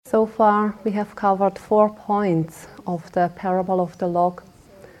So far we have covered 4 points of the parable of the log.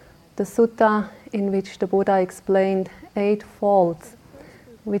 The sutta in which the Buddha explained 8 faults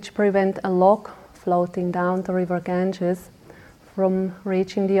which prevent a log floating down the river Ganges from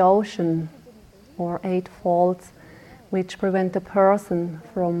reaching the ocean, or 8 faults which prevent a person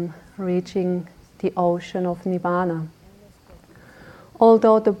from reaching the ocean of Nibbana.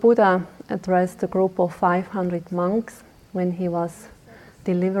 Although the Buddha addressed a group of 500 monks when he was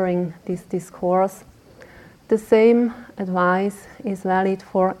delivering this discourse, the same advice is valid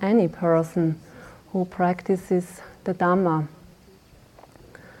for any person who practices the Dhamma.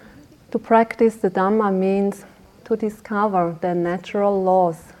 To practice the Dhamma means to discover the natural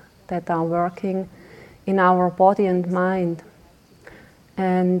laws that are working in our body and mind.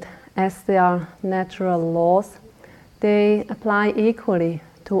 And as they are natural laws, they apply equally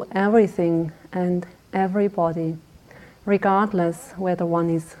to everything and everybody, regardless whether one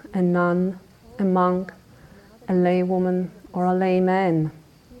is a nun, a monk, a laywoman, or a layman.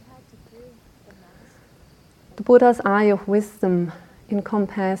 The Buddha's eye of wisdom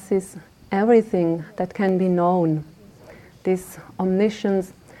encompasses everything that can be known. This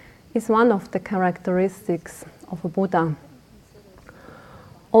omniscience is one of the characteristics of a Buddha.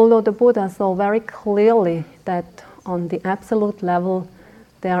 Although the Buddha saw very clearly that on the absolute level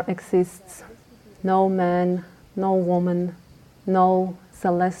there exists no man, no woman, no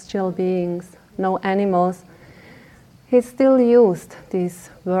celestial beings, no animals, he still used these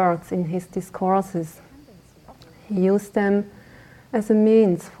words in his discourses. He used them as a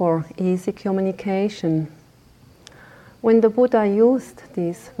means for easy communication. When the Buddha used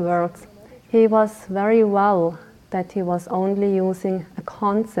these words, he was very well that he was only using a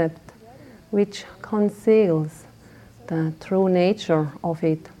concept which conceals the true nature of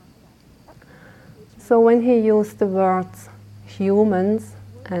it. So when he used the words humans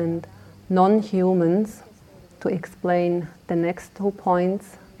and non-humans to explain the next 2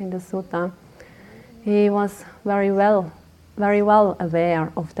 points in the sutta, he was very well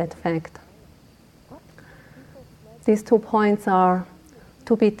aware of that fact. These 2 points are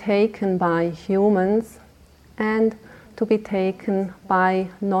to be taken by humans and to be taken by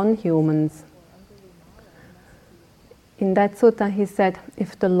non-humans. In that sutta he said,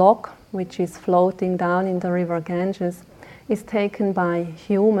 if the log, which is floating down in the river Ganges, is taken by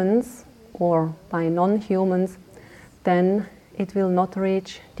humans or by non-humans, then it will not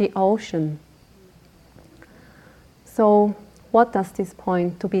reach the ocean. So, what does this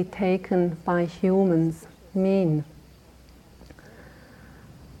point, to be taken by humans, mean?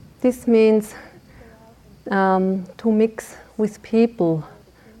 This means to mix with people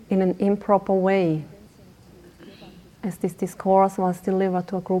in an improper way. As this discourse was delivered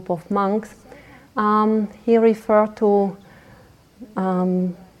to a group of monks, he referred to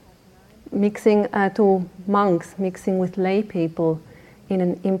monks mixing with lay people in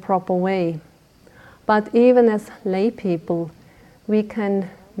an improper way. But even as lay people, we can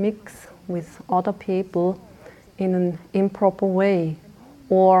mix with other people in an improper way,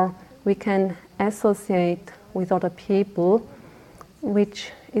 or we can associate with other people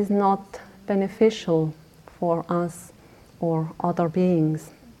which is not beneficial for us or other beings.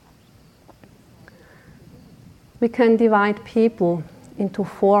 We can divide people into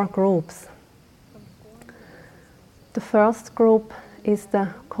 4 groups. The first group is the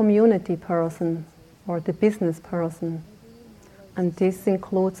community person or the business person, and this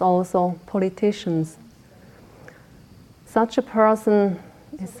includes also politicians. Such a person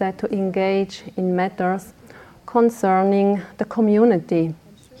is said to engage in matters concerning the community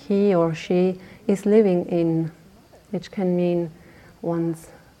he or she is living in, which can mean one's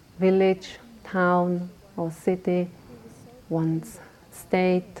village, town, or city, one's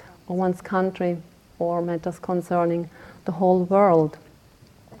state, or one's country, or matters concerning the whole world.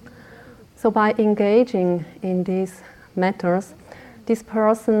 So by engaging in these matters, this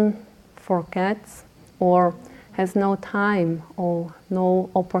person forgets or has no time or no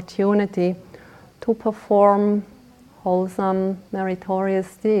opportunity to perform wholesome,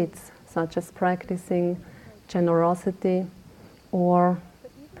 meritorious deeds, such as practicing generosity or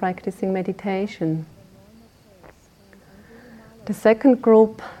practicing meditation. The second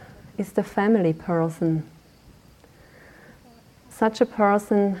group is the family person. Such a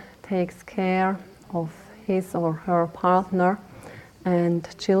person takes care of his or her partner and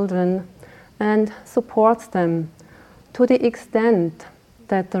children and supports them to the extent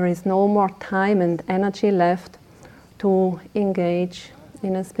that there is no more time and energy left to engage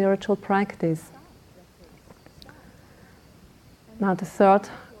in a spiritual practice. Now the third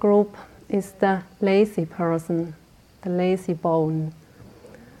group is the lazy person, the lazy bone.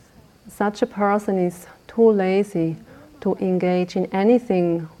 such a person is too lazy to engage in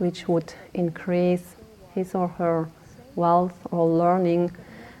anything which would increase his or her wealth or learning,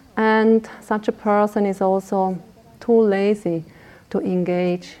 and such a person is also too lazy to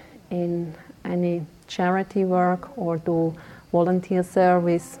engage in any charity work or do volunteer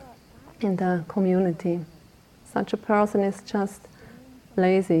service in the community. Such a person is just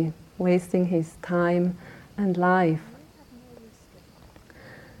lazy, wasting his time and life.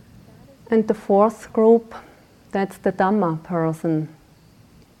 And the fourth group, that's the Dhamma person.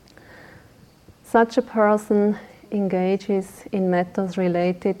 Such a person engages in matters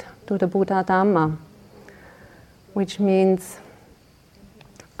related to the Buddha Dhamma, which means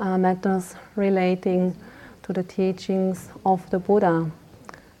matters relating to the teachings of the Buddha.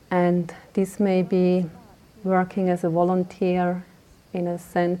 And this may be working as a volunteer in a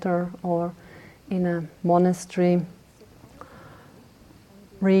center or in a monastery,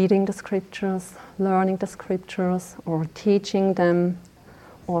 reading the scriptures, learning the scriptures, or teaching them,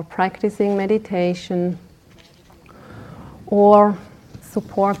 or practicing meditation, or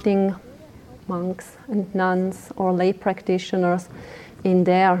supporting monks and nuns or lay practitioners in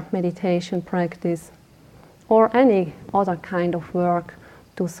their meditation practice, or any other kind of work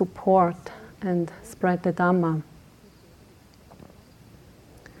to support and spread the Dhamma.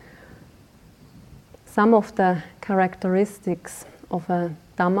 Some of the characteristics of a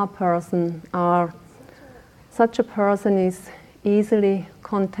Dhamma person are: such a person is easily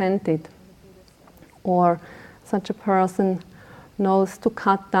contented, or such a person knows to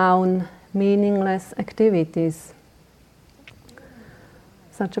cut down meaningless activities.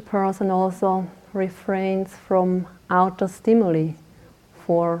 Such a person also refrains from outer stimuli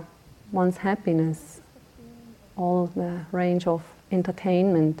for one's happiness, all the range of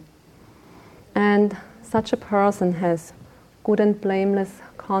entertainment. And such a person has good and blameless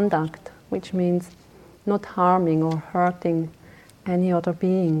conduct, which means not harming or hurting any other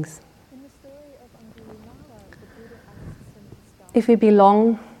beings. If we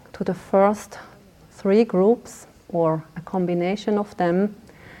belong to the first three groups, or a combination of them,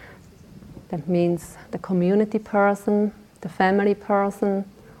 that means the community person, the family person,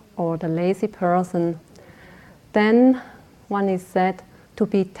 or the lazy person, then one is said to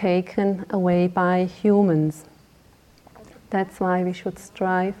be taken away by humans. That's why we should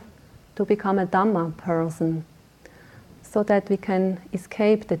strive to become a Dhamma person, so that we can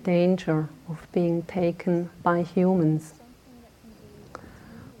escape the danger of being taken by humans.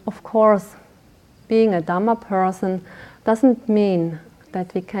 Of course, being a Dhamma person doesn't mean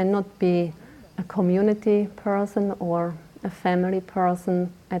that we cannot be a community person or a family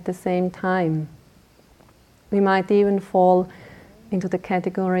person at the same time. We might even fall into the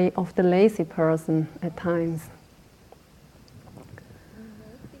category of the lazy person at times.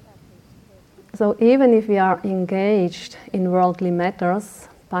 So even if we are engaged in worldly matters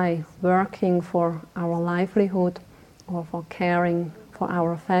by working for our livelihood or for caring for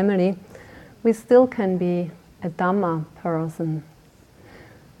our family, we still can be a Dhamma person.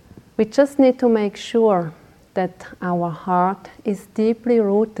 We just need to make sure that our heart is deeply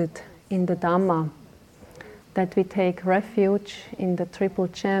rooted in the Dhamma, that we take refuge in the Triple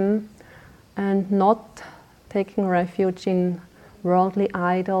Gem and not taking refuge in worldly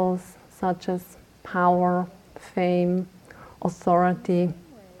idols such as power, fame, authority,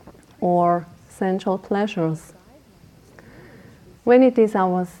 or sensual pleasures. When it is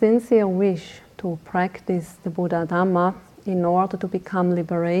our sincere wish to practice the Buddha Dhamma in order to become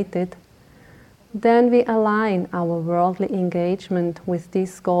liberated, then we align our worldly engagement with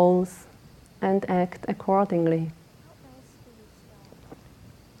these goals and act accordingly.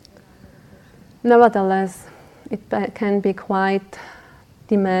 Nevertheless, it can be quite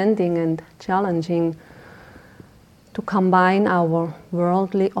demanding and challenging to combine our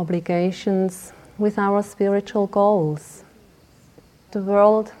worldly obligations with our spiritual goals. The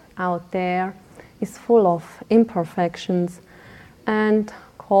world out there is full of imperfections and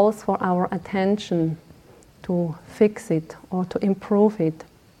calls for our attention to fix it or to improve it.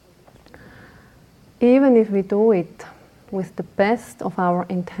 Even if we do it with the best of our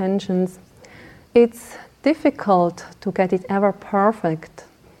intentions, it's difficult to get it ever perfect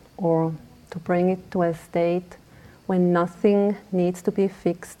or to bring it to a state when nothing needs to be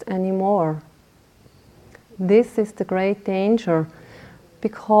fixed anymore. This is the great danger,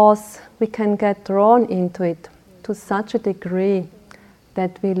 because we can get drawn into it to such a degree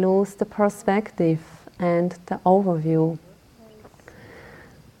that we lose the perspective and the overview.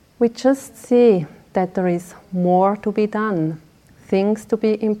 We just see that there is more to be done, things to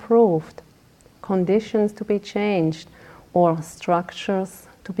be improved, conditions to be changed, or structures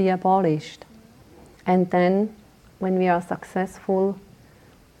to be abolished. And then, when we are successful,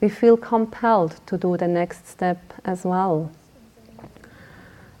 we feel compelled to do the next step as well.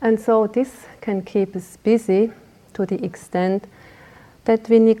 And so this can keep us busy to the extent that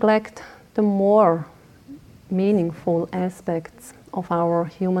we neglect the more meaningful aspects of our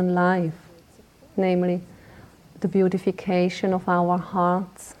human life, namely the beautification of our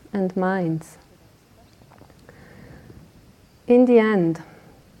hearts and minds. In the end,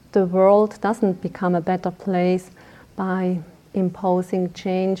 the world doesn't become a better place by imposing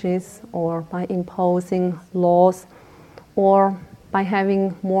changes or by imposing laws or by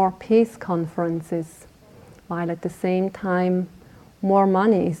having more peace conferences, while at the same time more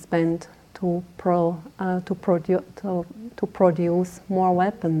money is spent to produce more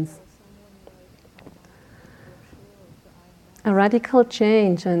weapons. A radical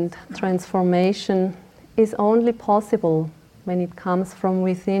change and transformation is only possible when it comes from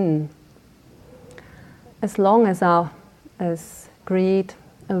within. As long as greed,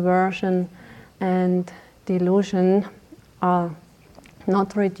 aversion, and delusion are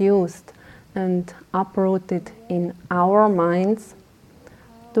not reduced and uprooted in our minds,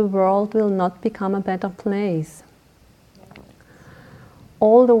 the world will not become a better place.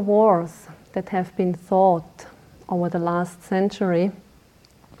 All the wars that have been fought over the last century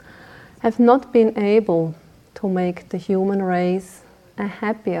have not been able to make the human race a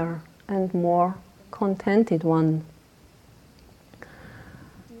happier and more contented one.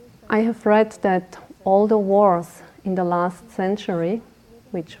 I have read that all the wars in the last century,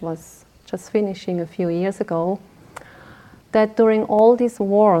 which was just finishing a few years ago, that during all these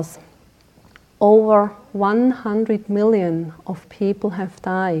wars, over 100 million of people have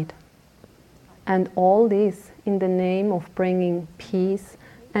died. And all this in the name of bringing peace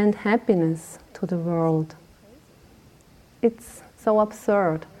and happiness to the world. It's so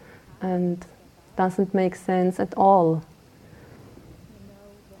absurd and doesn't make sense at all.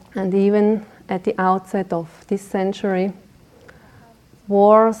 And even at the outset of this century,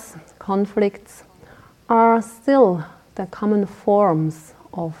 wars, conflicts are still the common forms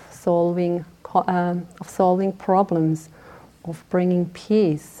of solving problems, of bringing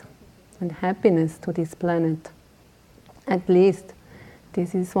peace and happiness to this planet. At least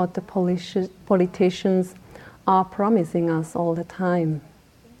this is what the politicians are promising us all the time.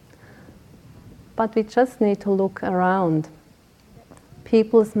 But we just need to look around.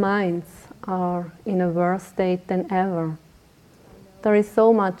 People's minds are in a worse state than ever. There is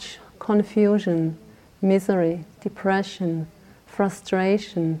so much confusion, misery, depression,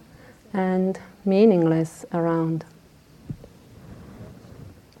 frustration, and meaningless around.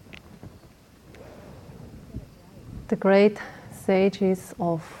 The great sages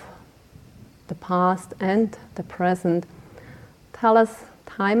of the past and the present tell us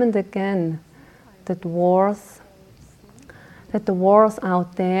time and again that the wars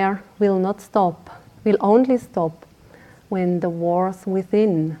out there will not stop, will only stop when the wars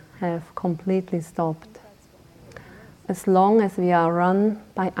within have completely stopped. As long as we are run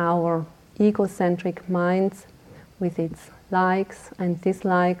by our egocentric minds with its likes and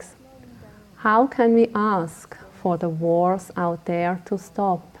dislikes, how can we ask for the wars out there to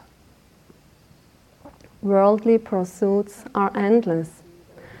stop? Worldly pursuits are endless,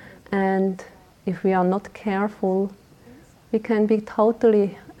 and if we are not careful, we can be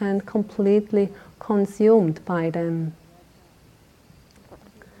totally and completely consumed by them.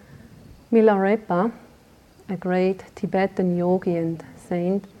 Milarepa, a great Tibetan yogi and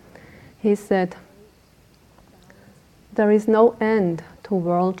saint, he said, "There is no end to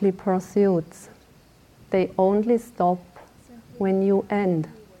worldly pursuits. They only stop when you end."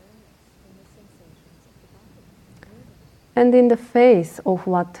 And in the face of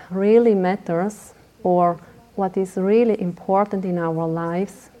what really matters, or what is really important in our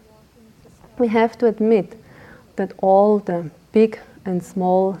lives, we have to admit that all the big and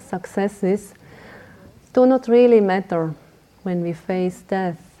small successes do not really matter when we face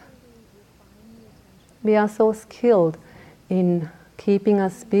death. We are so skilled in keeping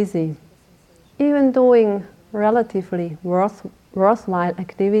us busy, even doing relatively worthwhile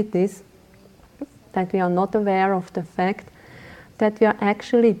activities, that we are not aware of the fact that we are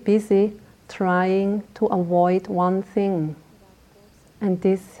actually busy trying to avoid one thing. And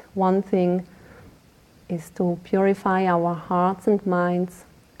this one thing is to purify our hearts and minds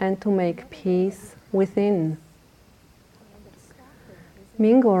and to make peace within.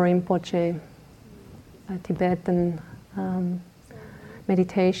 Mingyur Rinpoche, a Tibetan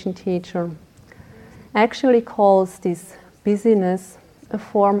meditation teacher, actually calls this busyness a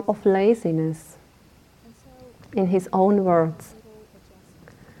form of laziness. In his own words,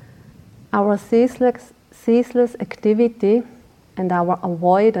 Our ceaseless activity and our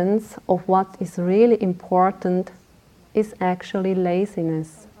avoidance of what is really important is actually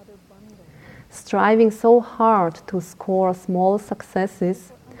laziness. Striving so hard to score small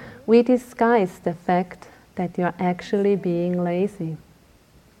successes, we disguise the fact that you're actually being lazy.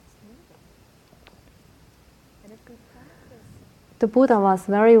 The Buddha was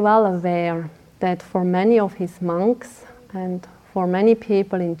very well aware that for many of his monks and for many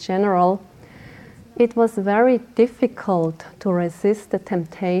people in general, it was very difficult to resist the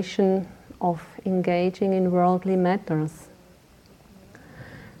temptation of engaging in worldly matters.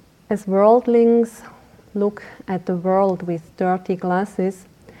 As worldlings look at the world with dirty glasses,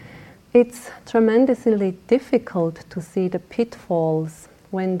 it's tremendously difficult to see the pitfalls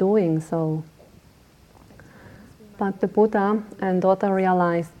when doing so. But the Buddha and other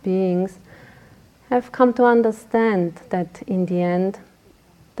realized beings have come to understand that in the end,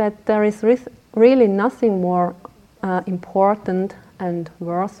 that there is really nothing more important and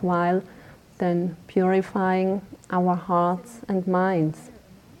worthwhile than purifying our hearts and minds.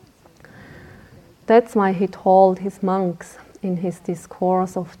 That's why he told his monks in his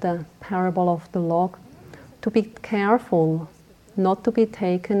discourse of the parable of the log to be careful not to be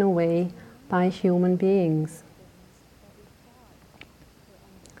taken away by human beings.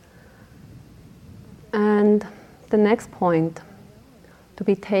 And the next point, to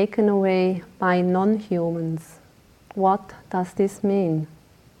be taken away by non-humans. What does this mean?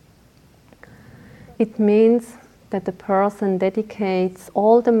 It means that the person dedicates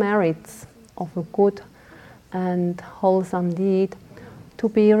all the merits of a good and wholesome deed to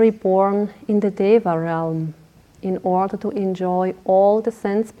be reborn in the Deva realm in order to enjoy all the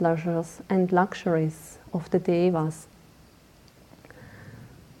sense pleasures and luxuries of the Devas.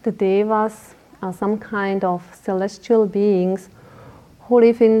 The Devas are some kind of celestial beings who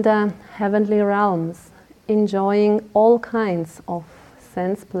live in the heavenly realms, enjoying all kinds of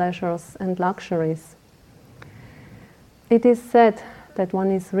sense pleasures and luxuries. It is said that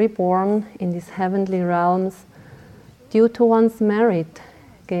one is reborn in these heavenly realms due to one's merit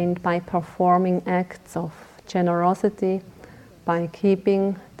gained by performing acts of generosity, by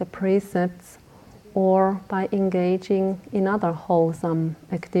keeping the precepts, or by engaging in other wholesome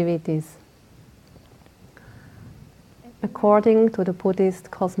activities. According to the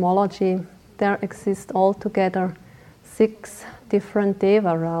Buddhist cosmology, there exist altogether 6 different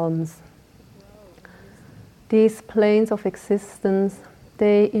Deva realms. These planes of existence,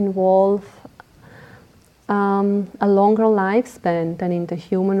 they involve a longer lifespan than in the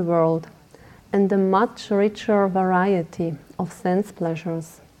human world and a much richer variety of sense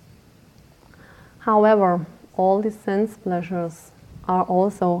pleasures. However, all these sense pleasures are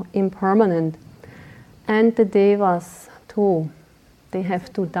also impermanent, and the Devas too, they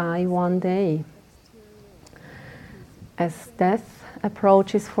have to die one day. As death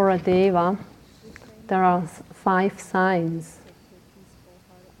approaches for a Deva, there are 5 signs.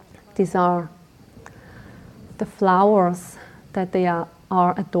 These are the flowers that they are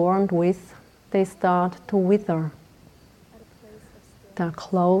adorned with, they start to wither. Their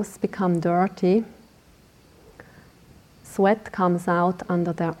clothes become dirty. Sweat comes out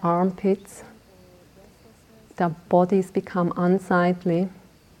under their armpits. Their bodies become unsightly.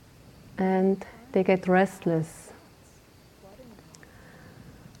 And they get restless.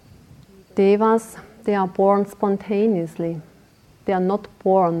 Devas, they are born spontaneously. They are not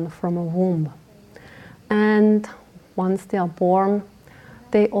born from a womb. And once they are born,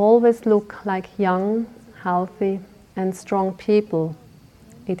 they always look like young, healthy, and strong people.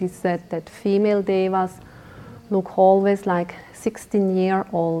 It is said that female Devas look always like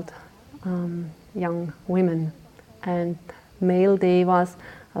 16-year-old young women, and male Devas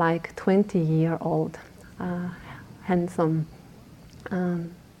like 20-year-old handsome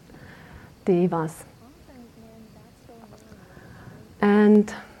Devas.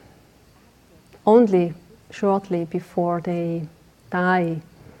 And only shortly before they die,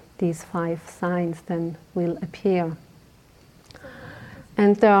 these 5 signs then will appear.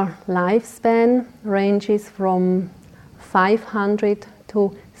 And their lifespan ranges from 500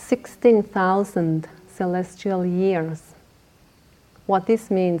 to 16,000 celestial years. What this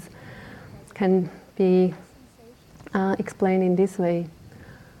means can be explained in this way.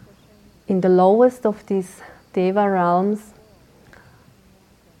 In the lowest of these Deva realms,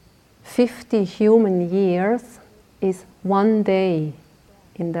 50 human years is 1 day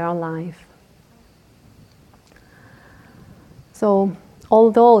in their life. So,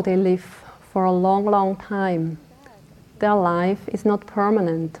 although they live for a long, long time, their life is not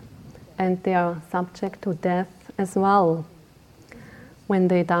permanent, and they are subject to death as well. When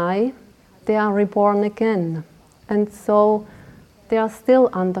they die, they are reborn again. And so they are still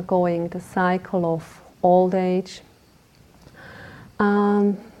undergoing the cycle of old age,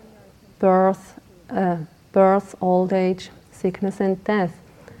 birth, old age, sickness and death,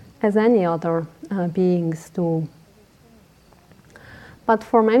 as any other beings do. But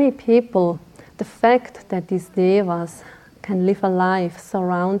for many people, the fact that these devas can live a life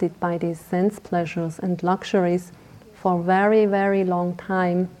surrounded by these sense pleasures and luxuries for a very, very long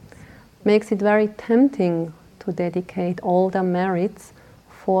time makes it very tempting to dedicate all their merits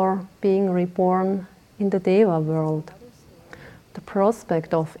for being reborn in the deva world. The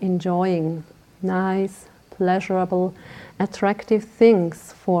prospect of enjoying nice, pleasurable, attractive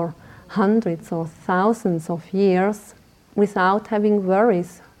things for hundreds or thousands of years without having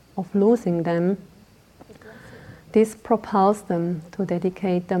worries of losing them, this propels them to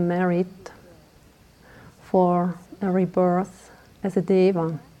dedicate their merit for a rebirth as a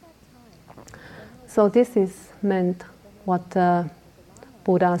deva. So this is meant what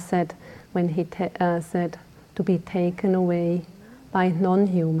Buddha said when he said to be taken away by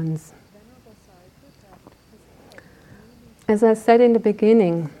non-humans. As I said in the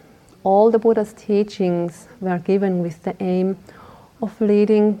beginning, all the Buddha's teachings were given with the aim of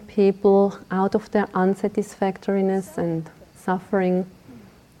leading people out of their unsatisfactoriness and suffering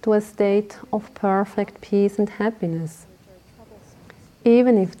to a state of perfect peace and happiness.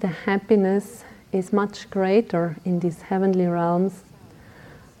 Even if the happiness is much greater in these heavenly realms,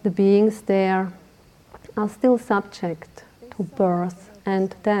 the beings there are still subject to birth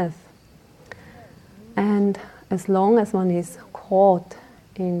and death. And as long as one is caught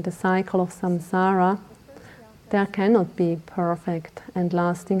in the cycle of samsara, there cannot be perfect and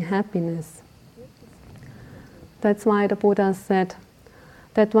lasting happiness. That's why the Buddha said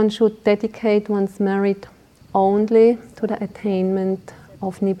that one should dedicate one's merit only to the attainment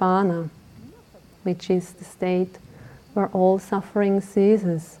of Nibbana, which is the state where all suffering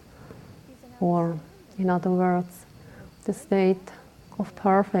ceases, or in other words, the state of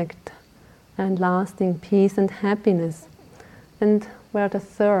perfect and lasting peace and happiness, and where the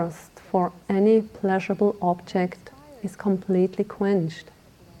thirst for any pleasurable object is completely quenched.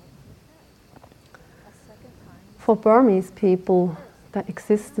 For Burmese people, the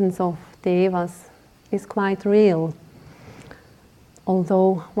existence of devas is quite real,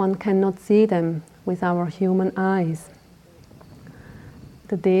 although one cannot see them with our human eyes.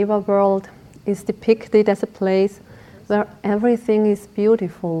 The deva world is depicted as a place where everything is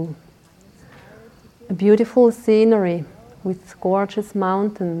beautiful. A beautiful scenery with gorgeous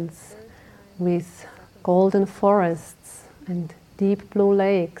mountains, with golden forests and deep blue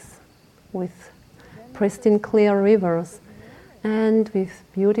lakes, with pristine clear rivers, and with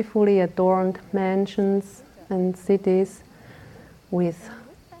beautifully adorned mansions and cities, with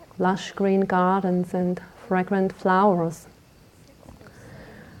lush green gardens and fragrant flowers.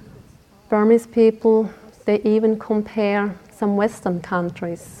 Burmese people, they even compare some Western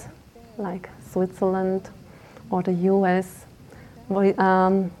countries, like Switzerland or the US,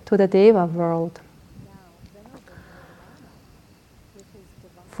 to the deva world.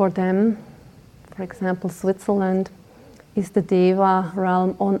 For them, for example, Switzerland is the deva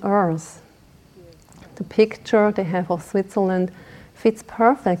realm on earth. The picture they have of Switzerland fits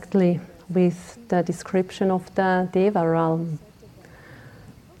perfectly with the description of the deva realm.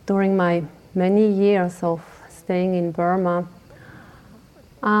 During my many years of staying in Burma,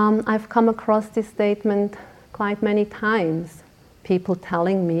 I've come across this statement quite many times. People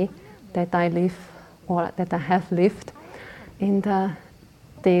telling me that I live, or that I have lived, in the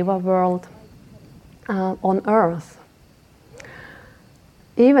deva world on earth.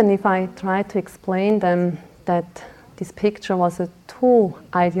 Even if I tried to explain them that this picture was a too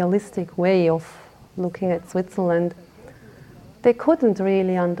idealistic way of looking at Switzerland, they couldn't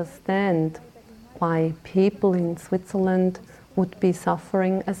really understand why people in Switzerland would be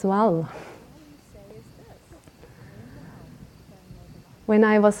suffering as well. When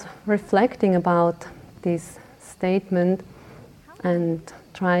I was reflecting about this statement and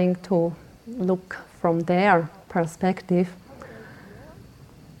trying to look from their perspective,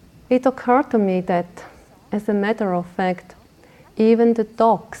 it occurred to me that, as a matter of fact, even the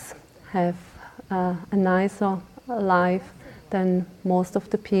dogs have a nicer life than most of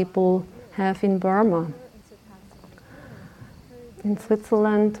the people have in Burma. In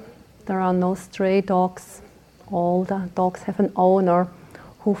Switzerland, there are no stray dogs. All the dogs have an owner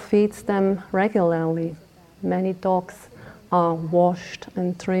who feeds them regularly. Many dogs are washed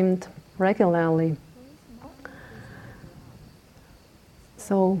and trimmed regularly.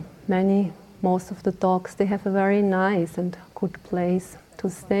 So most of the dogs, they have a very nice and good place to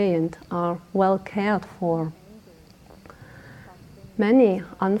stay and are well cared for. Many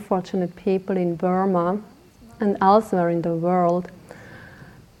unfortunate people in Burma and elsewhere in the world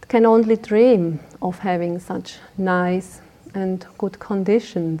can only dream of having such nice and good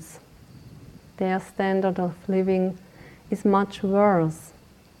conditions. Their standard of living is much worse,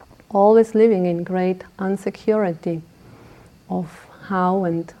 always living in great insecurity of how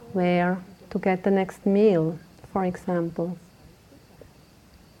and where to get the next meal, for example.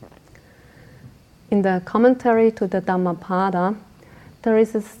 In the commentary to the Dhammapada, there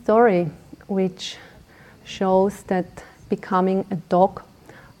is a story which shows that becoming a dog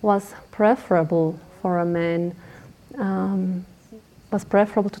was preferable for a man, was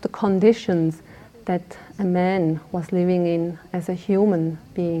preferable to the conditions that a man was living in as a human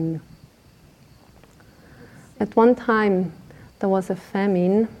being. At one time, there was a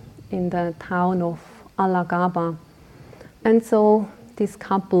famine in the town of Alagaba, and so this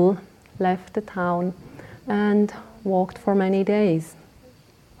couple left the town and walked for many days.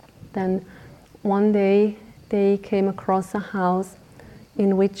 Then one day they came across a house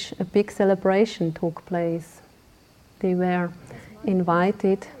in which a big celebration took place. They were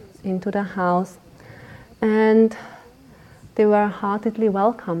invited into the house and they were heartily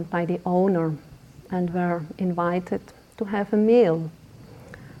welcomed by the owner and were invited to have a meal.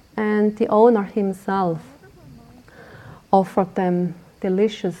 And the owner himself offered them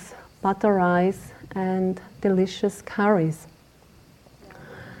delicious butter rice and delicious curries.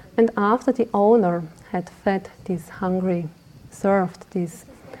 And after the owner had served this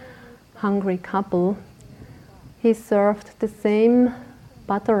hungry couple, he served the same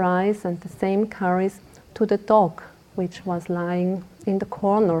butter rice and the same curries to the dog, which was lying in the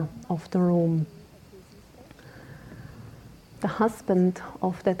corner of the room. The husband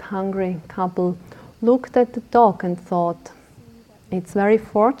of that hungry couple looked at the dog and thought, "It's very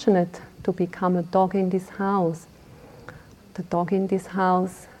fortunate to become a dog in this house. The dog in this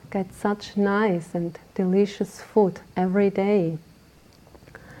house gets such nice and delicious food every day."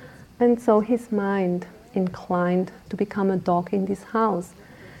 And so his mind inclined to become a dog in this house,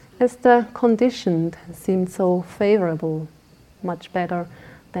 as the condition seemed so favorable, much better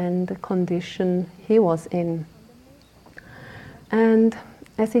than the condition he was in. And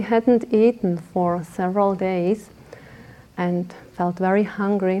as he hadn't eaten for several days and felt very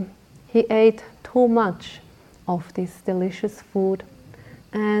hungry, he ate too much of this delicious food,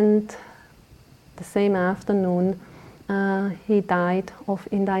 and the same afternoon he died of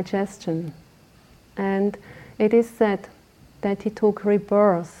indigestion. And it is said that he took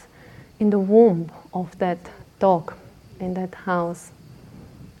rebirth in the womb of that dog in that house,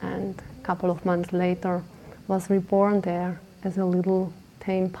 and a couple of months later was reborn there as a little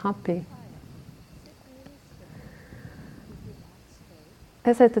tame puppy.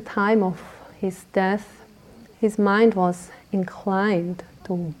 As at the time of his death, his mind was inclined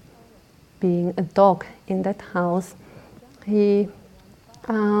to being a dog in that house. He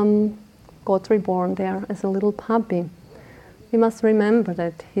got reborn there as a little puppy. We must remember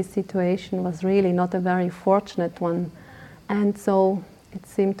that his situation was really not a very fortunate one, and so it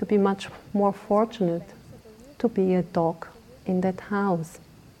seemed to be much more fortunate to be a dog in that house.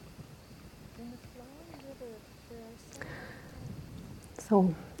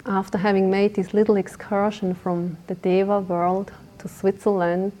 So after having made this little excursion from the Deva world to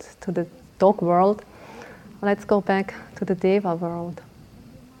Switzerland to the dog world, let's go back to the Deva world.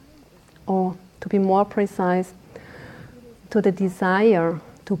 Or to be more precise, to the desire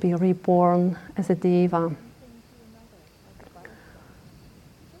to be reborn as a Deva.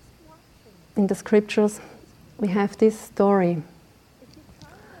 In the scriptures, we have this story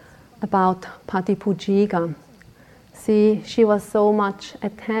about Patipujiga. See, she was so much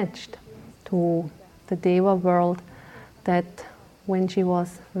attached to the Deva world that when she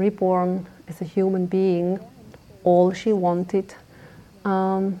was reborn as a human being, all she wanted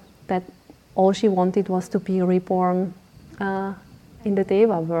was to be reborn in the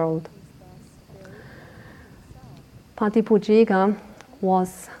Deva world. Patipujiga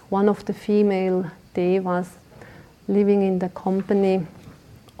was one of the female Devas living in the company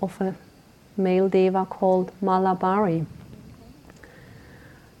of a male Deva called Malabari.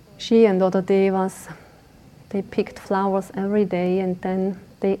 She and other Devas, they picked flowers every day and then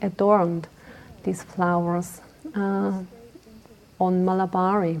they adorned these flowers on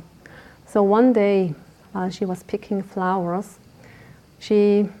Malabari. So one day, while she was picking flowers,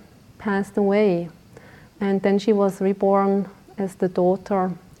 she passed away, and then she was reborn as the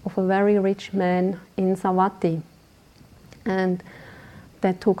daughter of a very rich man in Savatthi. And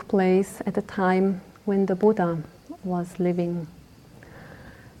that took place at a time when the Buddha was living.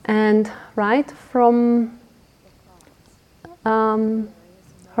 And right from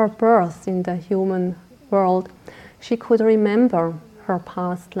her birth in the human world, she could remember her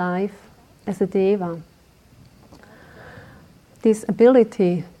past life as a deva. This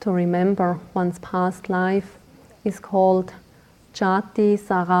ability to remember one's past life is called Jati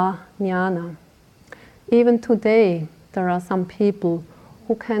Sara Jnana. Even today, there are some people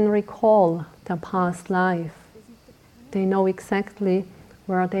who can recall their past life. They know exactly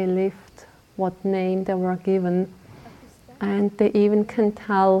where they lived, what name they were given, and they even can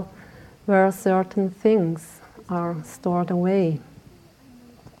tell where certain things are stored away.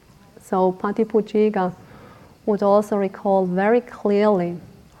 So Patipujiga would also recall very clearly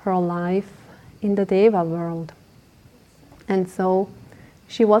her life in the Deva world. And so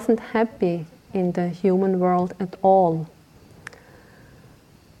she wasn't happy in the human world at all.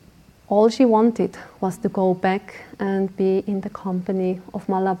 All she wanted was to go back and be in the company of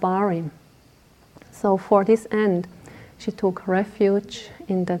Malabari. So for this end, she took refuge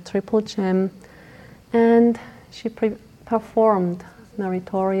in the Triple Gem, and she performed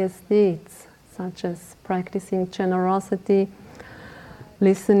meritorious deeds, such as practicing generosity,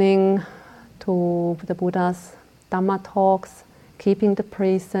 listening to the Buddha's Dhamma talks, keeping the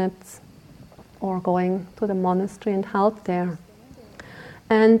precepts, or going to the monastery and help there.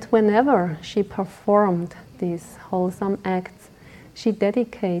 And whenever she performed these wholesome acts, she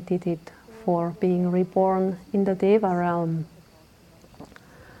dedicated it for being reborn in the Deva realm.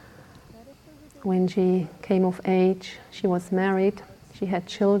 When she came of age, she was married, she had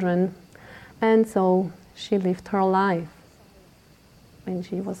children, and so she lived her life. When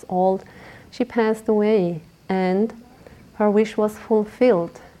she was old, she passed away, and her wish was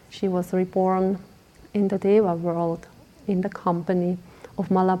fulfilled. She was reborn in the Deva world, in the company of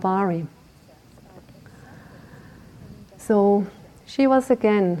Malabari. So she was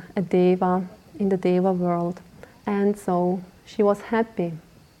again a Deva in the Deva world, and so she was happy,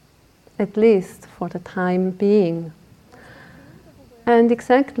 at least for the time being. And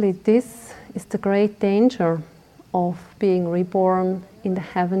exactly this is the great danger of being reborn in the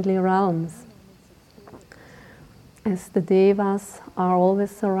heavenly realms. As the Devas are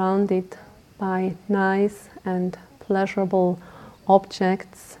always surrounded by nice and pleasurable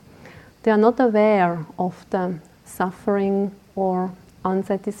objects, they are not aware of the suffering or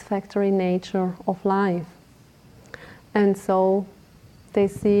unsatisfactory nature of life. And so they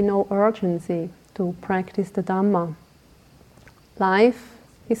see no urgency to practice the Dhamma. Life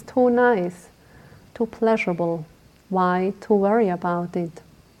is too nice, too pleasurable. Why to worry about it?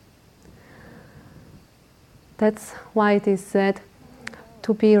 That's why it is said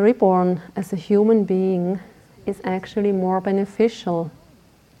to be reborn as a human being is actually more beneficial.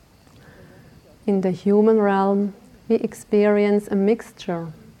 In the human realm, we experience a mixture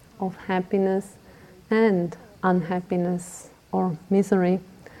of happiness and unhappiness or misery,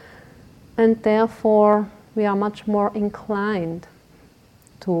 and therefore we are much more inclined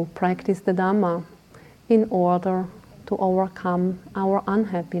to practice the Dhamma in order to overcome our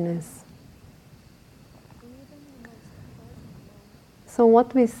unhappiness. So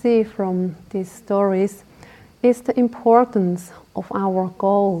what we see from these stories is the importance of our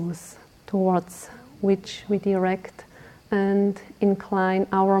goals towards which we direct and incline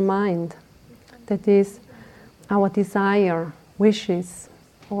our mind. That is, our desire, wishes,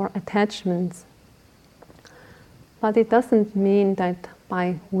 or attachments. But it doesn't mean that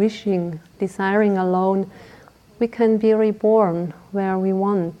by wishing, desiring alone, we can be reborn where we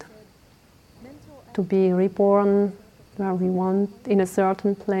want. To be reborn where we want, in a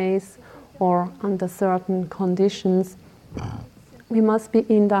certain place or under certain conditions, we must be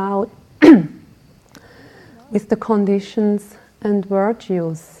endowed with the conditions and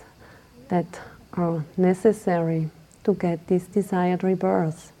virtues that are necessary to get this desired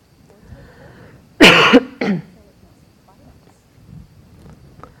rebirth.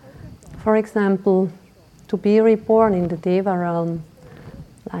 For example, to be reborn in the Deva realm,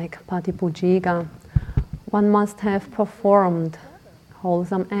 like Patipujiga, one must have performed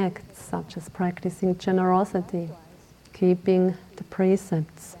wholesome acts such as practicing generosity, keeping the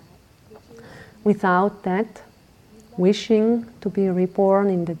precepts. Without that, wishing to be reborn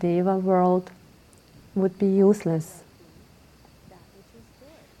in the Deva world would be useless.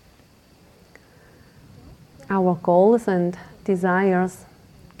 Our goals and desires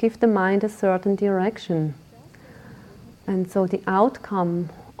give the mind a certain direction, and so the outcome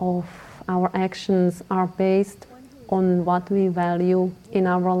of our actions are based on what we value in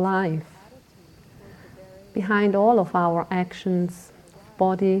our life. Behind all of our actions,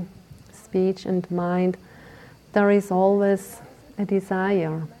 body, speech and mind, there is always a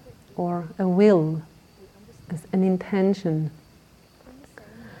desire, or a will, as an intention.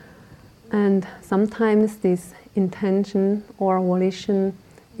 And sometimes this intention or volition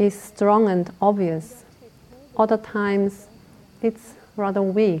is strong and obvious. Other times it's rather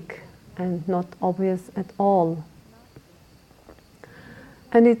weak and not obvious at all.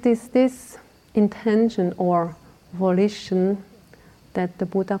 And it is this intention or volition that the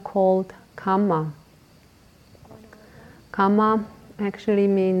Buddha called kamma. Kamma actually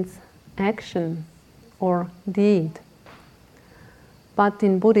means action or deed. But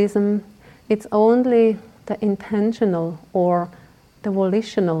in Buddhism, it's only the intentional or the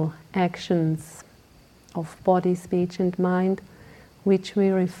volitional actions of body, speech and mind which we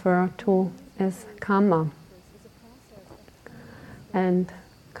refer to as kamma. And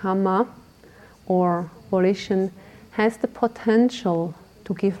kamma or volition has the potential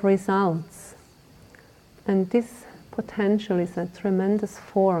to give results. And this potential is a tremendous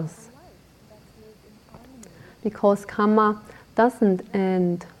force. Because kamma doesn't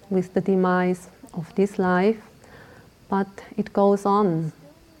end with the demise of this life, but it goes on.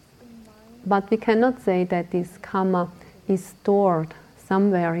 But we cannot say that this kamma is stored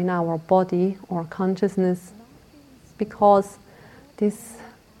somewhere in our body or consciousness, because this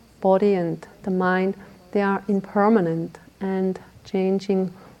body and the mind, they are impermanent and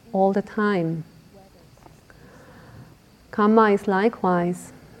changing all the time. Kamma is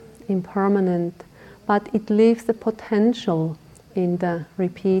likewise impermanent, but it leaves the potential in the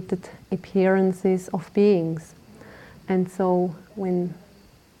repeated appearances of beings. And so when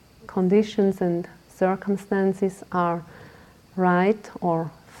conditions and circumstances are right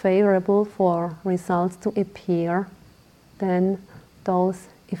or favorable for results to appear, then those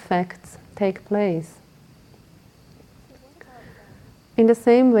effects take place. In the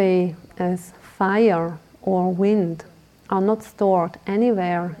same way as fire or wind are not stored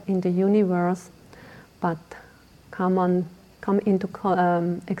anywhere in the universe, but come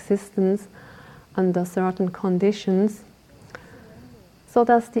into existence under certain conditions, so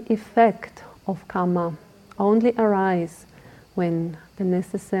does the effect of kamma only arise when the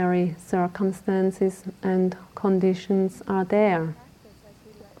necessary circumstances and conditions are there.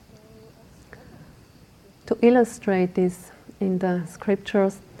 To illustrate this in the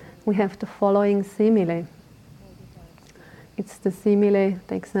scriptures, we have the following simile. It's the simile,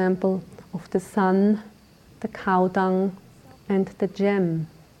 the example of the sun, the cow dung, and the gem.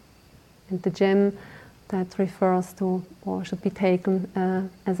 And the gem that refers to, or should be taken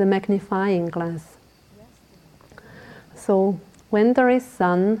as a magnifying glass. So when there is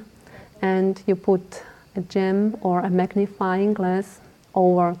sun and you put a gem or a magnifying glass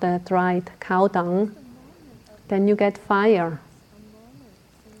over the dried cow dung, then you get fire.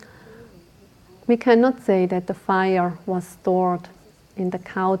 We cannot say that the fire was stored in the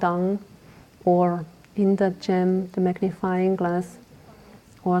cow dung or in the gem, the magnifying glass,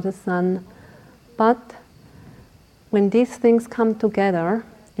 or the sun. But when these things come together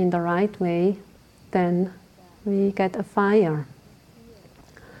in the right way, then we get a fire.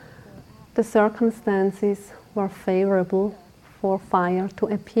 The circumstances were favorable for fire to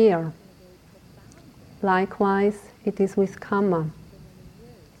appear. Likewise, it is with kamma.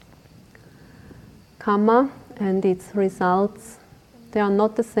 Kamma and its results, they are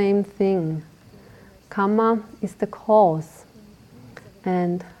not the same thing. Kamma is the cause,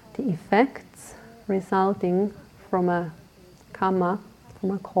 and the effects resulting from a kamma,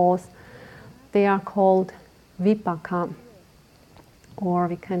 from a cause, they are called vipaka, or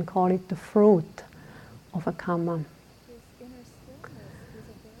we can call it the fruit of a kamma.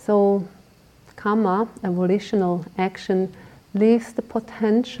 So kamma, a volitional action, leaves the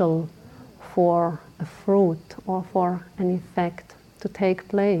potential for a fruit or for an effect to take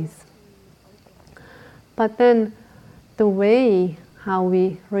place. But then the way how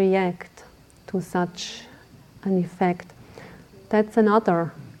we react to such an effect, that's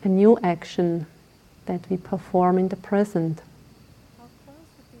a new action that we perform in the present.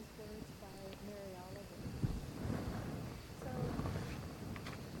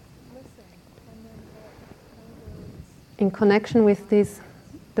 In connection with this,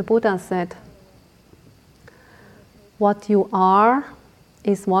 the Buddha said, "What you are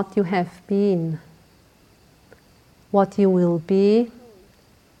is what you have been. What you will be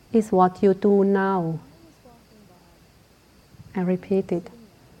is what you do now." I repeat it.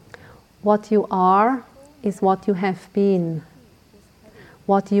 What you are is what you have been.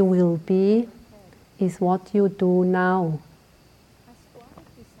 What you will be is what you do now.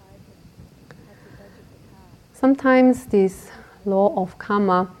 Sometimes this law of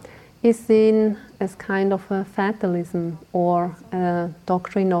kamma is seen as kind of a fatalism or a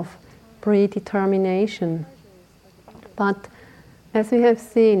doctrine of predetermination. But as we have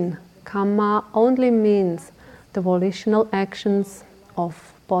seen, karma only means the volitional actions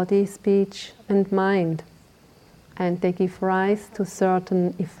of body, speech and mind, and they give rise to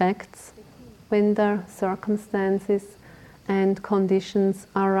certain effects when the circumstances and conditions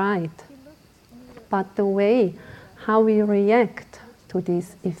are right. But the way how we react to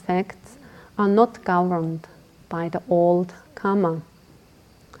these effects are not governed by the old karma.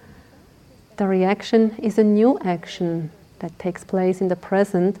 The reaction is a new action that takes place in the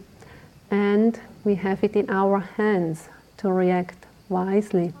present, and we have it in our hands to react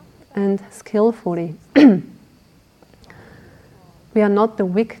wisely and skillfully. We are not the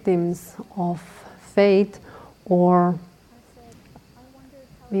victims of fate, or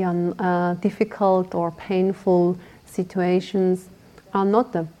we are difficult or painful situations are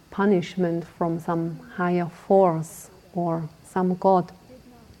not a punishment from some higher force or some God.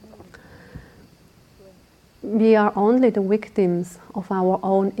 We are only the victims of our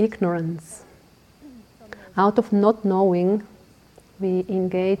own ignorance. Out of not knowing, we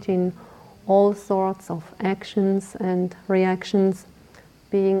engage in all sorts of actions and reactions,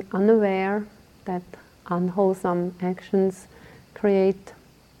 being unaware that unwholesome actions create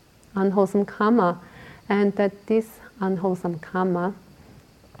unwholesome karma, and that this unwholesome karma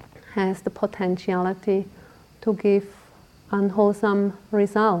has the potentiality to give unwholesome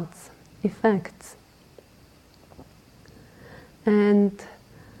results, effects. And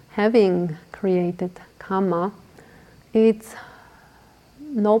having created karma, it's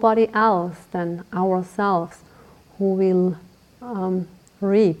nobody else than ourselves who will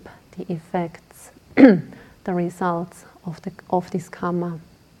reap the effects, the results of this karma.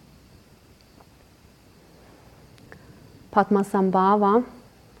 Padmasambhava,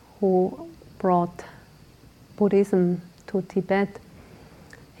 who brought Buddhism to Tibet,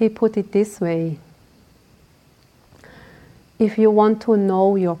 he put it this way: if you want to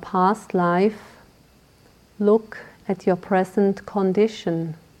know your past life, look at your present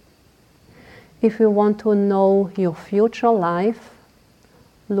condition. If you want to know your future life,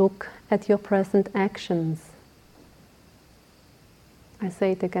 look at your present actions. I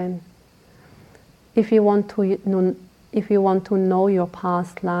say it again. If you want to know your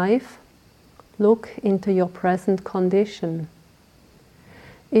past life, look into your present condition.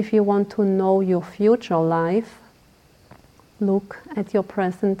 If you want to know your future life, look at your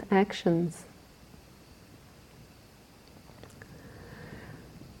present actions.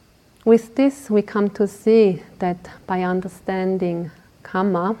 With this, we come to see that by understanding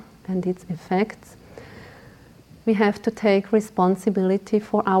karma and its effects, we have to take responsibility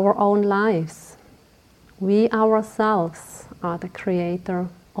for our own lives. We ourselves are the creator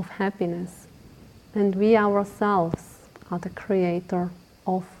of happiness, and we ourselves are the creator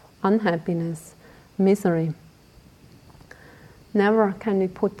of unhappiness, misery. Never can we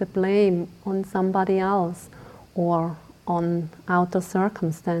put the blame on somebody else or on outer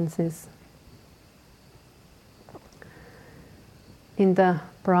circumstances. In the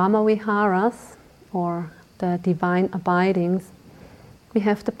Brahma Viharas, or the divine abidings, we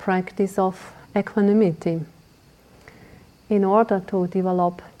have the practice of equanimity. In order to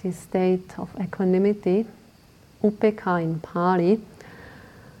develop this state of equanimity, upekkha in Pali,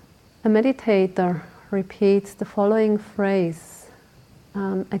 a meditator repeats the following phrase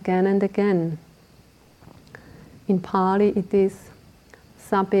again and again. In Pali it is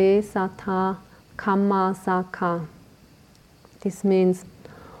sabbe sattha kamma sakha. This means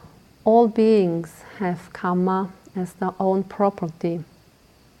all beings have karma as their own property,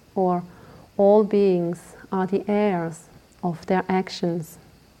 or all beings are the heirs of their actions.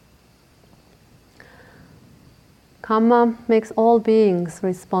 Karma makes all beings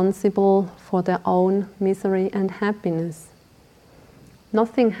responsible for their own misery and happiness.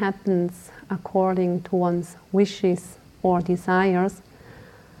 Nothing happens according to one's wishes or desires,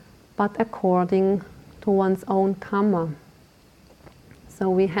 but according to one's own karma. So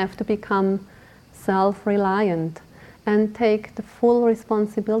we have to become self-reliant and take the full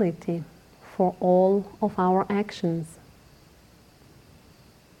responsibility for all of our actions.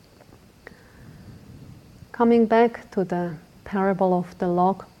 Coming back to the parable of the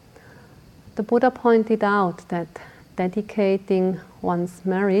log, the Buddha pointed out that dedicating one's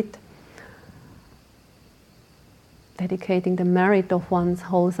merit, dedicating the merit of one's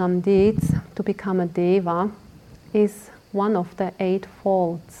wholesome deeds to become a deva is one of the 8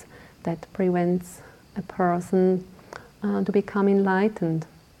 faults that prevents a person to become enlightened.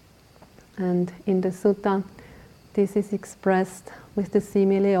 And in the sutta, this is expressed with the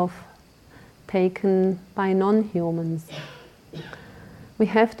simile of taken by non-humans. We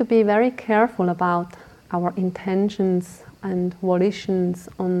have to be very careful about our intentions and volitions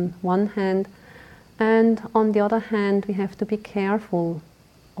on one hand, and on the other hand we have to be careful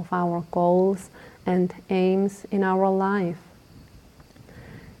of our goals and aims in our life.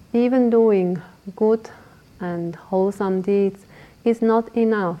 Even doing good and wholesome deeds is not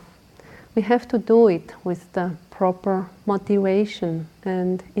enough. We have to do it with the proper motivation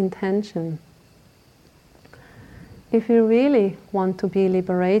and intention. If we really want to be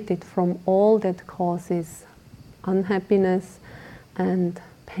liberated from all that causes unhappiness and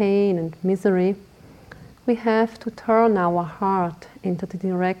pain and misery, we have to turn our heart into the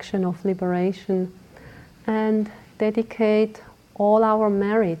direction of liberation and dedicate all our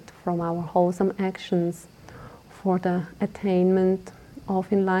merit from our wholesome actions for the attainment of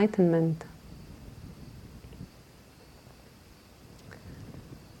enlightenment.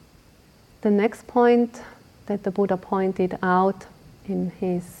 The next point that the Buddha pointed out in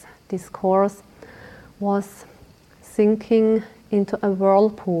his discourse was sinking into a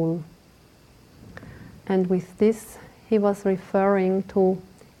whirlpool. And with this he was referring to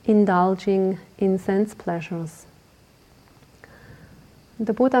indulging in sense pleasures.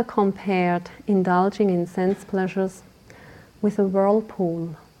 The Buddha compared indulging in sense pleasures with a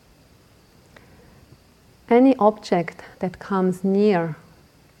whirlpool. Any object that comes near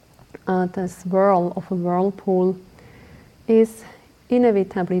the swirl of a whirlpool is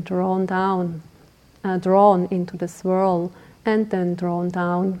inevitably drawn into the swirl and then drawn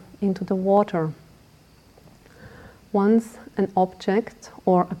down into the water. Once an object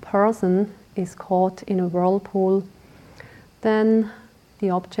or a person is caught in a whirlpool, then the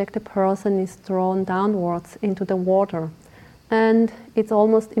object, the person, is drawn downwards into the water, and it's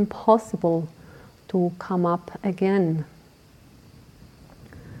almost impossible to come up again.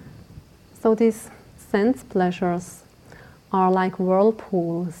 So these sense pleasures are like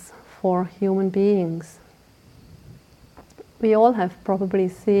whirlpools for human beings. We all have probably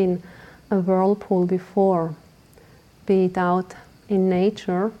seen a whirlpool before, be it out in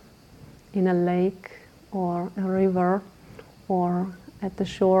nature, in a lake or a river, or at the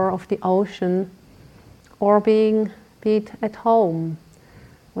shore of the ocean, or be it at home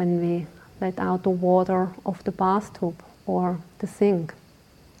when we let out the water of the bathtub or the sink.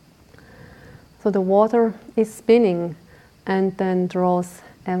 So the water is spinning and then draws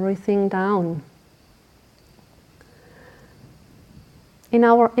everything down. In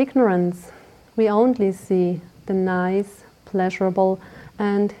our ignorance, we only see the nice, pleasurable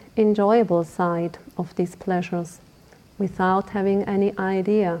and enjoyable side of these pleasures, without having any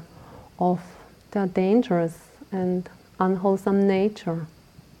idea of their dangerous and unwholesome nature.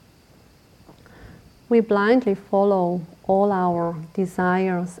 We blindly follow all our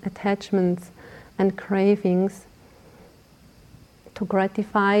desires, attachments, and cravings to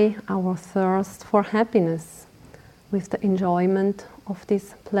gratify our thirst for happiness with the enjoyment of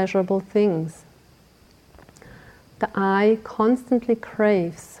these pleasurable things. The eye constantly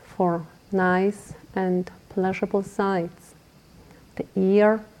craves for nice and pleasurable sights. The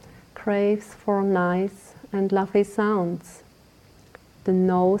ear craves for nice and lovely sounds. The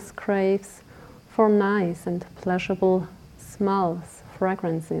nose craves for nice and pleasurable smells,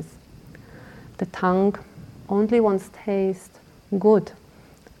 fragrances. The tongue only wants to taste good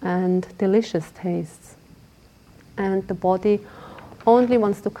and delicious tastes. And the body only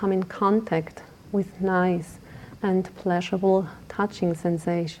wants to come in contact with nice and pleasurable touching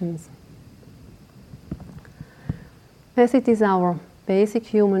sensations. As it is our basic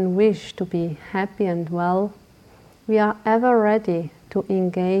human wish to be happy and well, we are ever ready to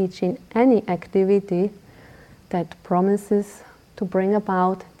engage in any activity that promises to bring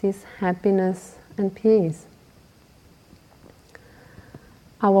about this happiness and peace.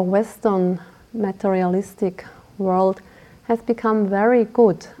 Our Western materialistic world has become very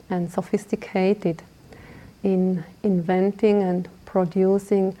good and sophisticated in inventing and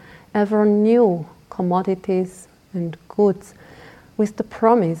producing ever new commodities and goods with the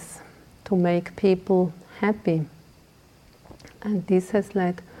promise to make people happy. And this has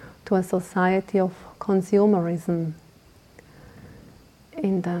led to a society of consumerism.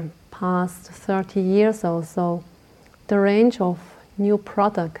 In the past 30 years or so, the range of new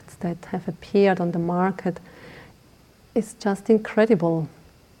products that have appeared on the market is just incredible.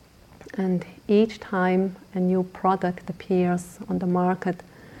 And each time a new product appears on the market,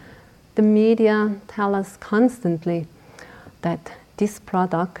 the media tell us constantly that this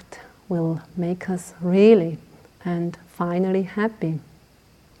product will make us really and finally happy.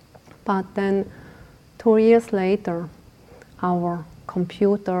 But then 2 years later, our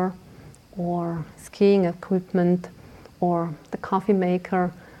computer or skiing equipment or the coffee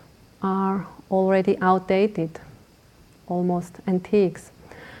maker are already outdated, almost antiques.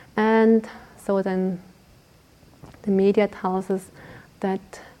 And so then the media tells us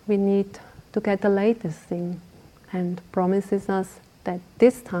that we need to get the latest thing and promises us that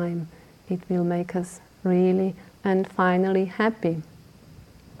this time it will make us really and finally happy.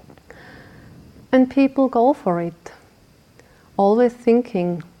 And people go for it, always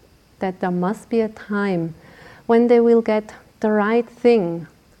thinking that there must be a time when they will get the right thing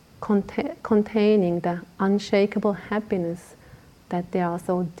containing the unshakable happiness that they are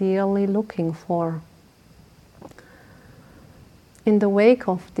so dearly looking for. In the wake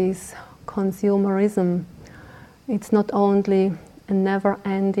of this consumerism, it's not only a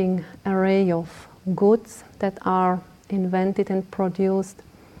never-ending array of goods that are invented and produced,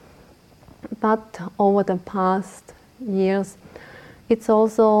 but over the past years, it's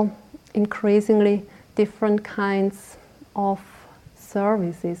also increasingly different kinds of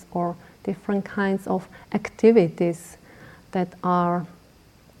services or different kinds of activities that are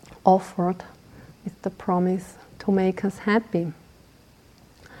offered with the promise to make us happy.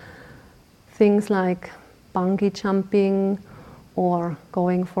 Things like bungee jumping, or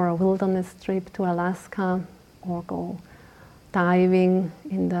going for a wilderness trip to Alaska, or go diving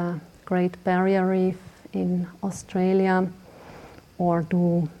in the Great Barrier Reef in Australia, or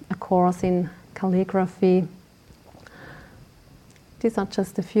do a course in calligraphy. These are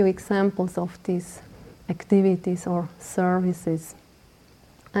just a few examples of these activities or services.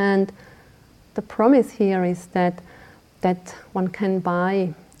 And the promise here is that one can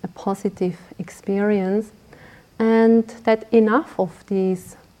buy a positive experience, and that enough of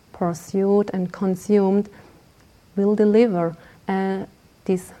these pursued and consumed will deliver and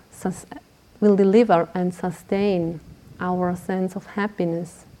sustain our sense of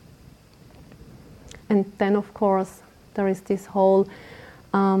happiness. And then, of course, there is this whole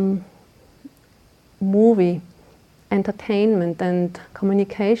movie, entertainment and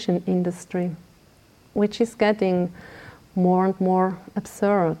communication industry, which is getting more and more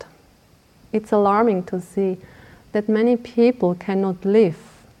absurd. It's alarming to see that many people cannot live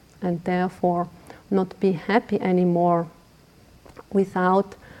and therefore not be happy anymore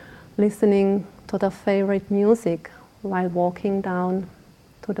without listening to their favorite music while walking down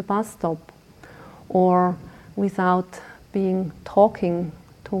to the bus stop, or without talking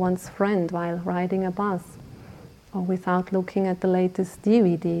to one's friend while riding a bus, or without looking at the latest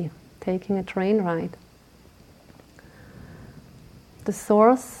DVD, taking a train ride. The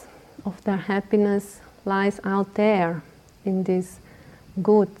source of their happiness lies out there in these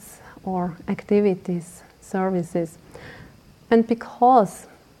goods or activities, services. And because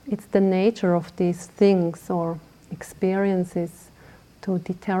it's the nature of these things or experiences to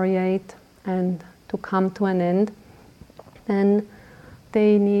deteriorate and to come to an end, then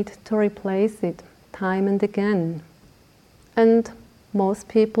they need to replace it time and again. And most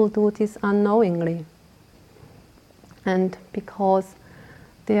people do this unknowingly. And because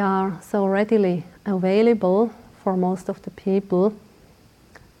they are so readily available for most of the people,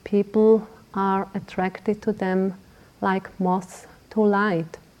 people are attracted to them like moths to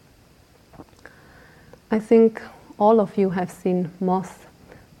light. I think all of you have seen moths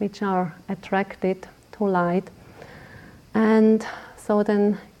which are attracted to light and so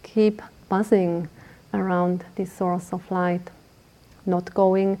then keep buzzing around this source of light, not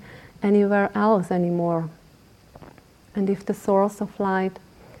going anywhere else anymore. And if the source of light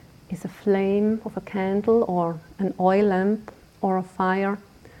is a flame of a candle or an oil lamp or a fire,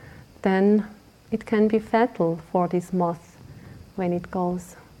 then it can be fatal for this moth when it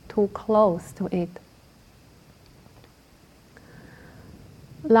goes too close to it.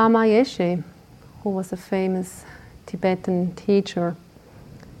 Lama Yeshe, who was a famous Tibetan teacher,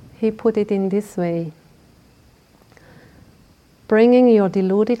 he put it in this way: bringing your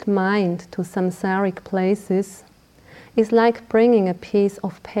deluded mind to samsaric places is like bringing a piece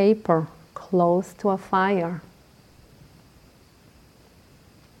of paper close to a fire.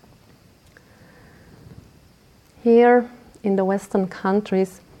 Here in the Western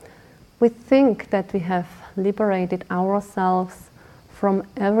countries, we think that we have liberated ourselves from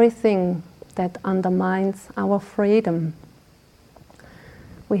everything that undermines our freedom.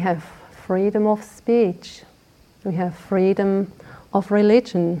 We have freedom of speech, we have freedom of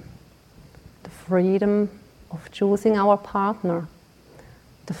religion, the freedom of choosing our partner,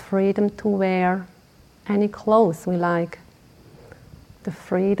 the freedom to wear any clothes we like, the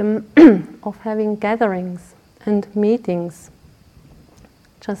freedom of having gatherings and meetings,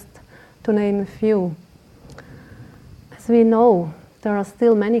 just to name a few. As we know, there are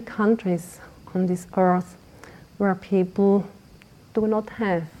still many countries on this earth where people do not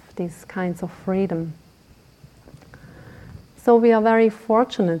have these kinds of freedom. So we are very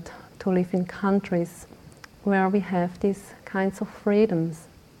fortunate to live in countries where we have these kinds of freedoms.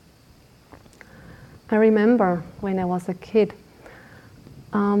 I remember when I was a kid,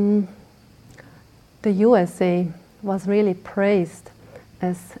 the USA was really praised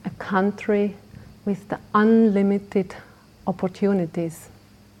as a country with the unlimited opportunities.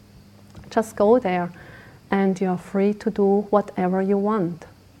 Just go there and you're free to do whatever you want.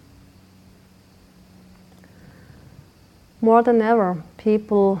 More than ever,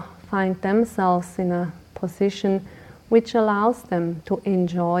 people find themselves in a position which allows them to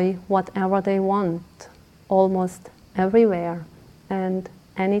enjoy whatever they want, almost everywhere and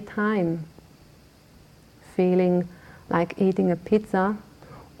anytime. Feeling like eating a pizza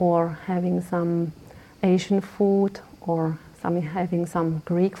or having some Asian food or having some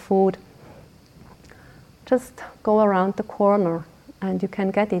Greek food. Just go around the corner and you can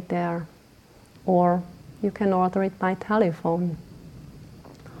get it there. Or you can order it by telephone.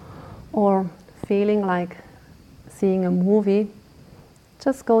 Or feeling like seeing a movie,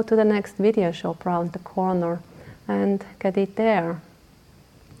 just go to the next video shop around the corner and get it there.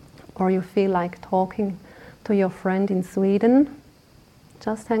 Or you feel like talking to your friend in Sweden,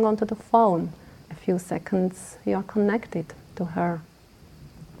 just hang on to the phone. A few seconds, you are connected to her.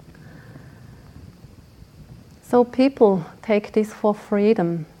 So people take this for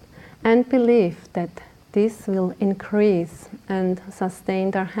freedom and believe that this will increase and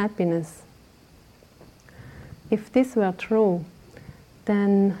sustain their happiness. If this were true,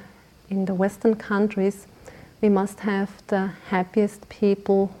 then in the Western countries we must have the happiest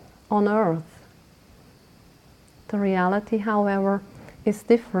people on earth. The reality, however, is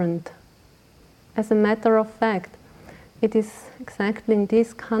different. As a matter of fact, it is exactly in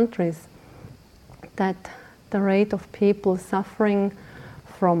these countries that the rate of people suffering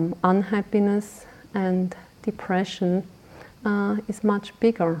from unhappiness and depression is much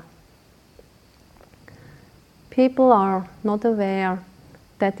bigger. People are not aware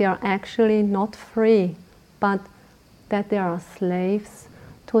that they are actually not free, but that they are slaves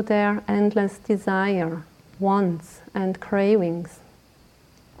to their endless desire, wants and cravings.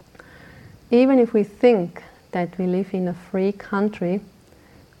 Even if we think that we live in a free country,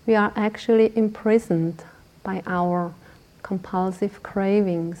 we are actually imprisoned by our compulsive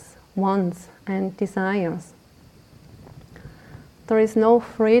cravings, wants and desires. There is no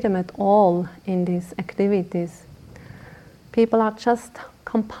freedom at all in these activities. People are just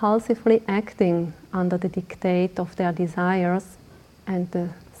compulsively acting under the dictate of their desires and the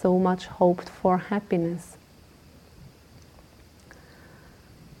so much hoped for happiness.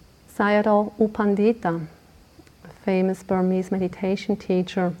 Sayadaw U Pandita, a famous Burmese meditation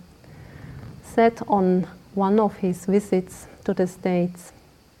teacher, said on one of his visits to the States,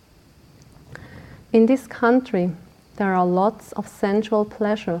 "In this country, there are lots of sensual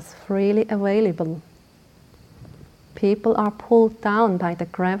pleasures freely available. People are pulled down by the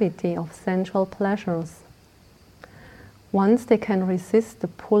gravity of sensual pleasures. Once they can resist the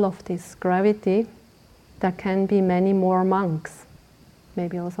pull of this gravity, there can be many more monks,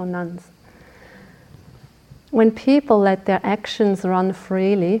 maybe also nuns. When people let their actions run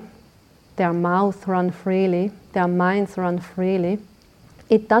freely, their mouth run freely, their minds run freely,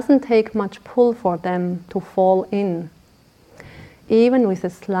 it doesn't take much pull for them to fall in. Even with a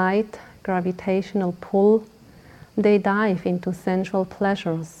slight gravitational pull, they dive into sensual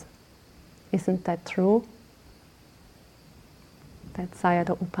pleasures. Isn't that true?" That's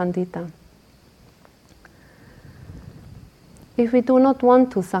Sayadaw U Pandita. If we do not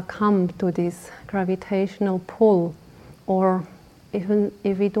want to succumb to this gravitational pull, or even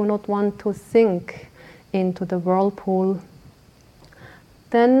if we do not want to sink into the whirlpool,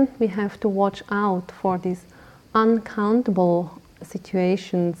 then we have to watch out for these uncountable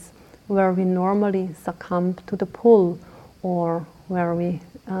situations where we normally succumb to the pull or where we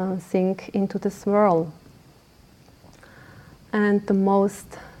sink into the swirl. And the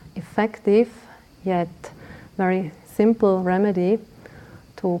most effective yet very simple remedy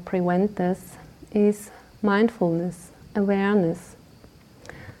to prevent this is mindfulness, awareness.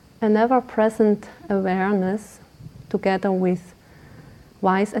 An ever-present awareness together with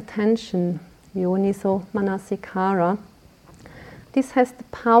wise attention, yoniso manasikara, this has the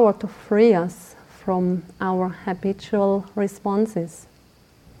power to free us from our habitual responses.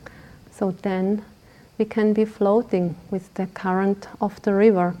 So then we can be floating with the current of the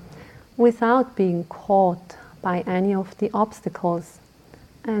river without being caught by any of the obstacles,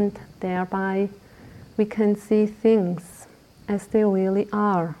 and thereby we can see things as they really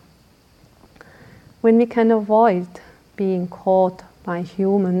are. when we can avoid being caught by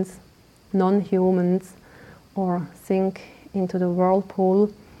humans, non-humans, or sink into the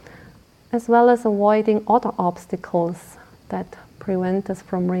whirlpool, as well as avoiding other obstacles that prevent us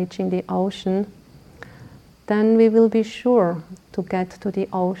from reaching the ocean, then we will be sure to get to the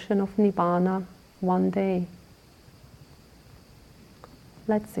ocean of Nibbana one day.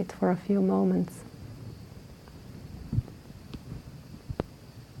 Let's sit for a few moments.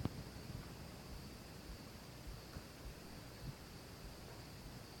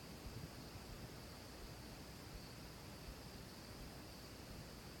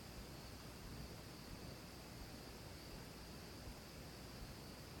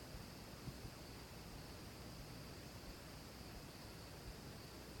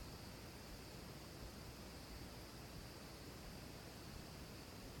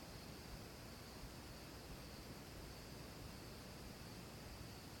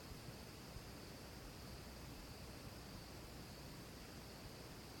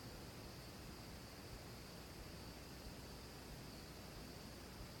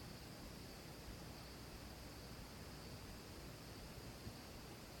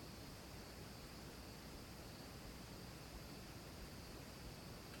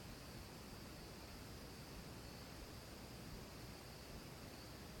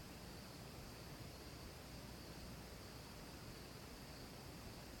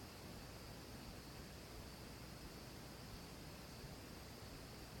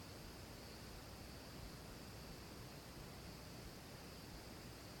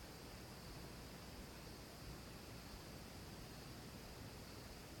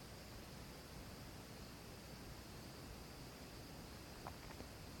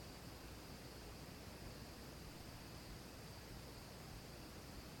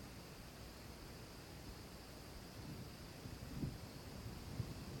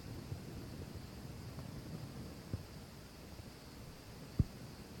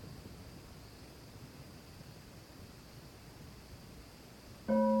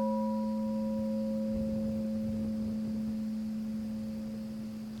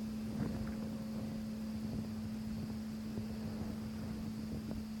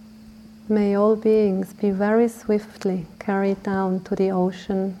 May all beings be very swiftly carried down to the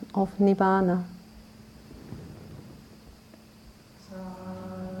ocean of Nibbana.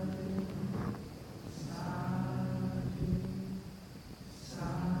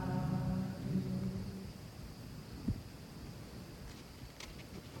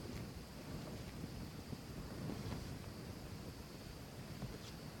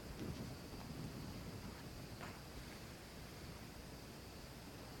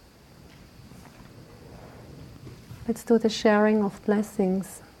 Let's do the sharing of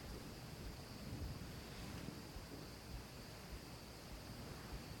blessings.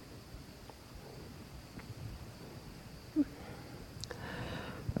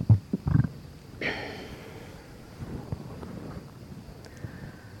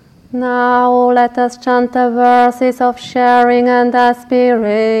 Now let us chant the verses of sharing and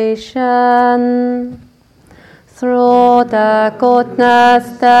aspiration. Through the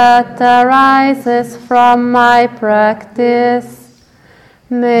goodness that arises from my practice,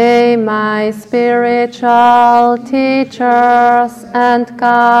 may my spiritual teachers and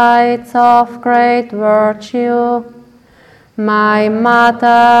guides of great virtue, my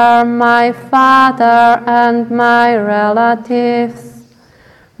mother, my father, and my relatives,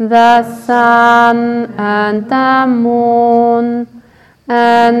 the sun and the moon,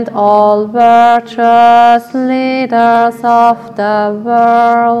 and all virtuous leaders of the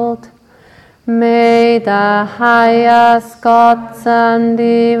world, may the highest gods and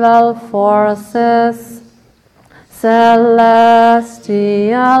evil forces, celestial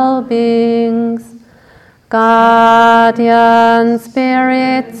beings, guardian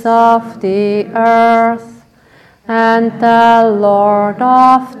spirits of the earth, and the Lord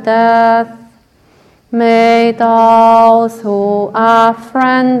of death, may those who are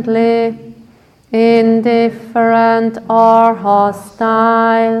friendly, indifferent, or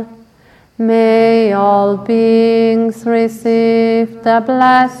hostile, may all beings receive the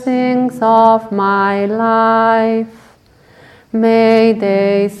blessings of my life. May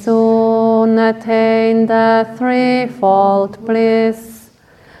they soon attain the threefold bliss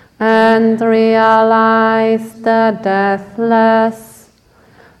and realize the deathless.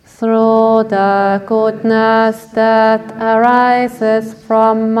 Through the goodness that arises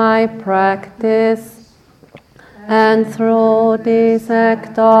from my practice, and through this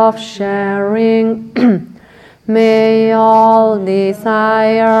act of sharing, may all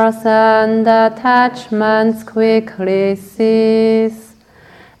desires and attachments quickly cease,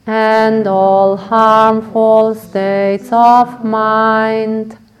 and all harmful states of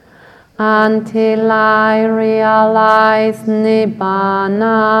mind, until I realize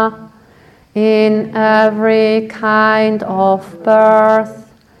Nibbana in every kind of birth.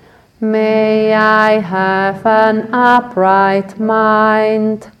 May I have an upright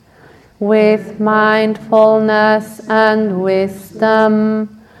mind, with mindfulness and wisdom,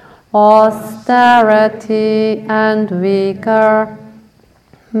 austerity and vigor.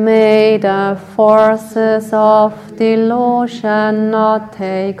 May the forces of delusion not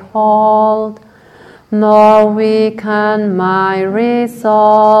take hold, nor weaken my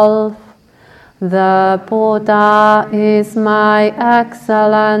resolve. The Buddha is my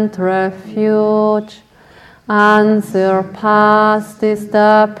excellent refuge. Unsurpassed is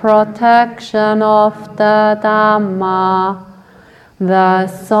the protection of the Dhamma. The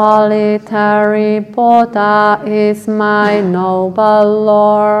solitary Buddha is my noble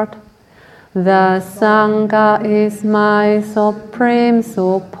Lord. The Sangha is my supreme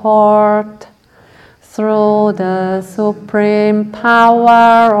support. Through the supreme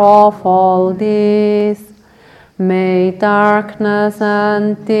power of all these, may darkness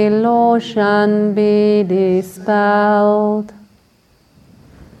and delusion be dispelled.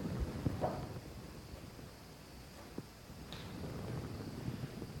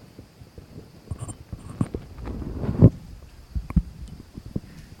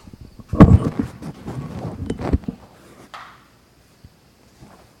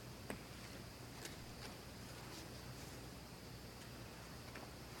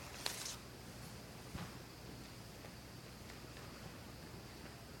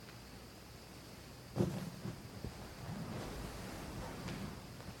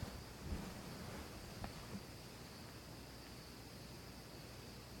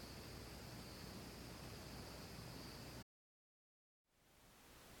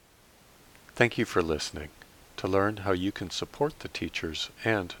 Thank you for listening. To learn how you can support the teachers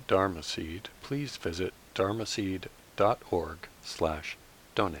and Dharma Seed, please visit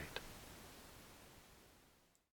dharmaseed.org/donate.